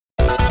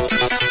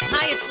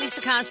it's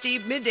Lisa Costi,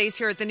 middays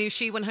here at the new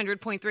She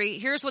 100.3.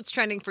 Here's what's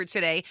trending for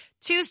today,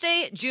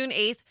 Tuesday, June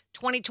 8th,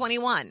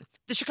 2021.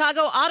 The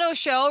Chicago Auto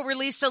Show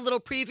released a little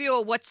preview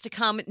of what's to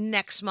come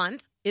next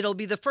month. It'll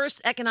be the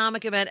first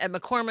economic event at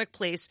McCormick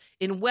Place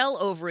in well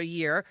over a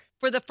year.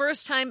 For the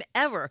first time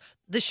ever,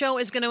 the show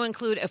is going to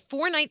include a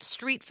 4-night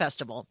street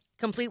festival,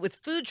 complete with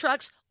food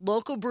trucks,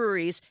 local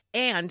breweries,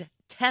 and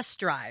test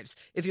drives.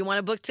 If you want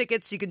to book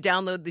tickets, you can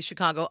download the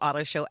Chicago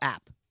Auto Show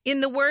app.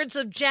 In the words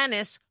of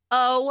Janice,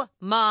 oh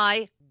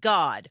my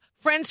God.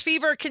 Friends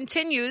Fever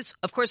continues.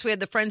 Of course, we had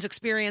the Friends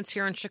experience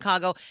here in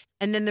Chicago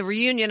and then the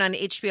reunion on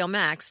HBO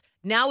Max.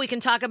 Now we can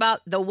talk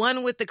about the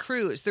one with the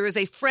cruise. There is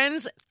a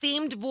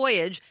Friends-themed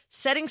voyage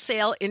setting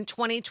sail in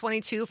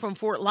 2022 from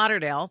Fort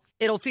Lauderdale.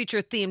 It'll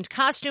feature themed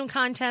costume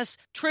contests,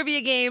 trivia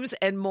games,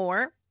 and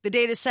more. The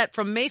date is set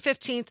from May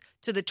 15th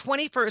to the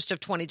 21st of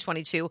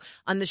 2022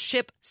 on the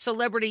ship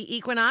Celebrity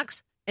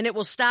Equinox, and it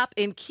will stop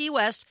in Key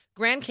West,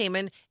 Grand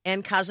Cayman,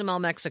 and Cozumel,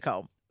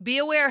 Mexico. Be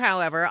aware,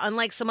 however,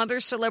 unlike some other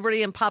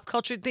celebrity and pop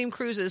culture themed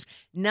cruises,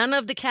 none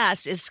of the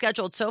cast is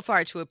scheduled so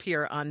far to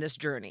appear on this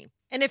journey.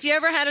 And if you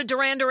ever had a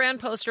Duran Duran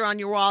poster on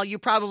your wall, you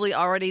probably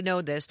already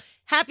know this.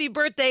 Happy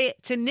birthday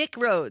to Nick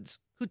Rhodes,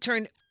 who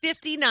turned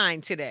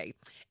 59 today.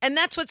 And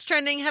that's what's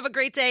trending. Have a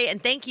great day,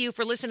 and thank you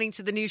for listening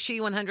to the new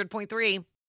She 100.3.